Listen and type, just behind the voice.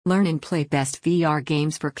Learn and play best VR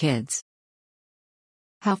games for kids.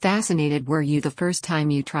 How fascinated were you the first time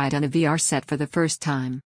you tried on a VR set for the first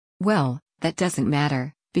time? Well, that doesn't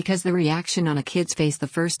matter, because the reaction on a kid's face the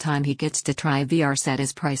first time he gets to try a VR set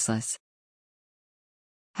is priceless.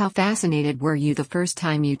 How fascinated were you the first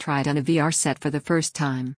time you tried on a VR set for the first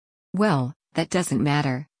time? Well, that doesn't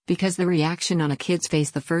matter, because the reaction on a kid's face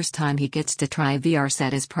the first time he gets to try a VR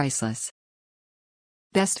set is priceless.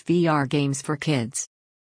 Best VR games for kids.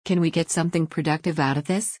 Can we get something productive out of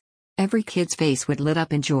this? Every kid's face would lit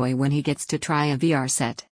up in joy when he gets to try a VR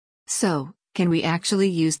set. So, can we actually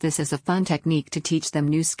use this as a fun technique to teach them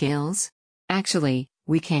new skills? Actually,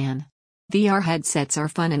 we can. VR headsets are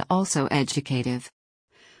fun and also educative,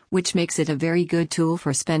 which makes it a very good tool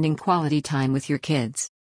for spending quality time with your kids.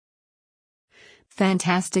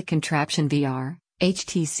 Fantastic Contraption VR,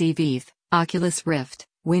 HTC Vive, Oculus Rift,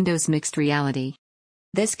 Windows Mixed Reality.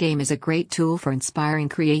 This game is a great tool for inspiring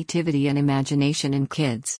creativity and imagination in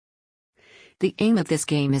kids. The aim of this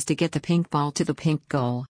game is to get the pink ball to the pink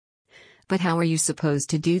goal. But how are you supposed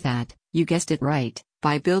to do that? You guessed it right,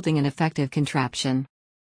 by building an effective contraption.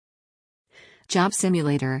 Job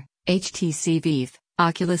Simulator, HTC Vive,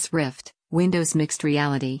 Oculus Rift, Windows Mixed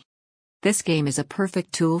Reality. This game is a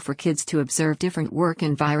perfect tool for kids to observe different work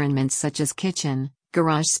environments such as kitchen,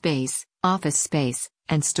 garage space, office space,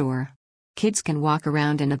 and store. Kids can walk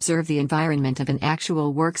around and observe the environment of an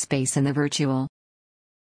actual workspace in the virtual.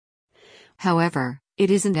 However, it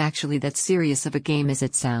isn't actually that serious of a game as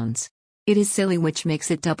it sounds. It is silly, which makes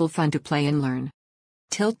it double fun to play and learn.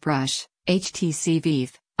 Tilt Brush, HTC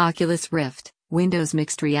Vive, Oculus Rift, Windows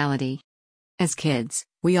Mixed Reality. As kids,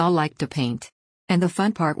 we all liked to paint. And the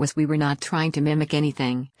fun part was we were not trying to mimic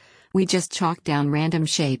anything. We just chalked down random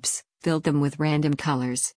shapes, filled them with random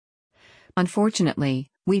colors. Unfortunately,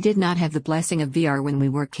 we did not have the blessing of VR when we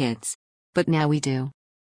were kids. But now we do.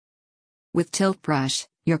 With Tilt Brush,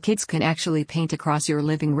 your kids can actually paint across your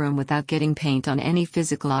living room without getting paint on any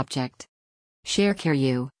physical object.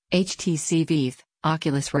 ShareCareU, HTC Vive,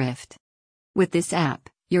 Oculus Rift. With this app,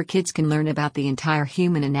 your kids can learn about the entire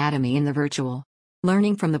human anatomy in the virtual.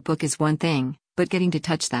 Learning from the book is one thing, but getting to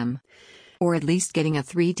touch them, or at least getting a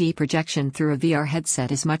 3D projection through a VR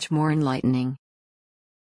headset, is much more enlightening.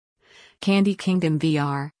 Candy Kingdom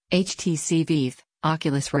VR, HTC Vive,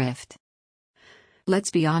 Oculus Rift.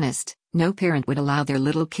 Let's be honest, no parent would allow their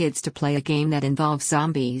little kids to play a game that involves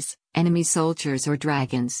zombies, enemy soldiers, or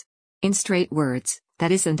dragons. In straight words,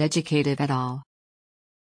 that isn't educative at all.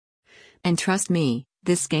 And trust me,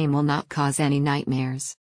 this game will not cause any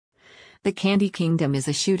nightmares. The Candy Kingdom is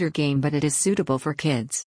a shooter game, but it is suitable for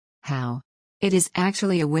kids. How? It is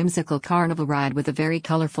actually a whimsical carnival ride with a very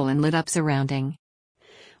colorful and lit up surrounding.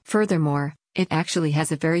 Furthermore, it actually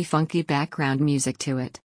has a very funky background music to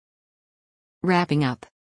it. Wrapping up.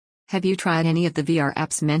 Have you tried any of the VR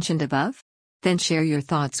apps mentioned above? Then share your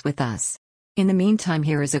thoughts with us. In the meantime,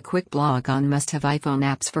 here is a quick blog on must-have iPhone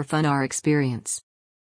apps for fun VR experience.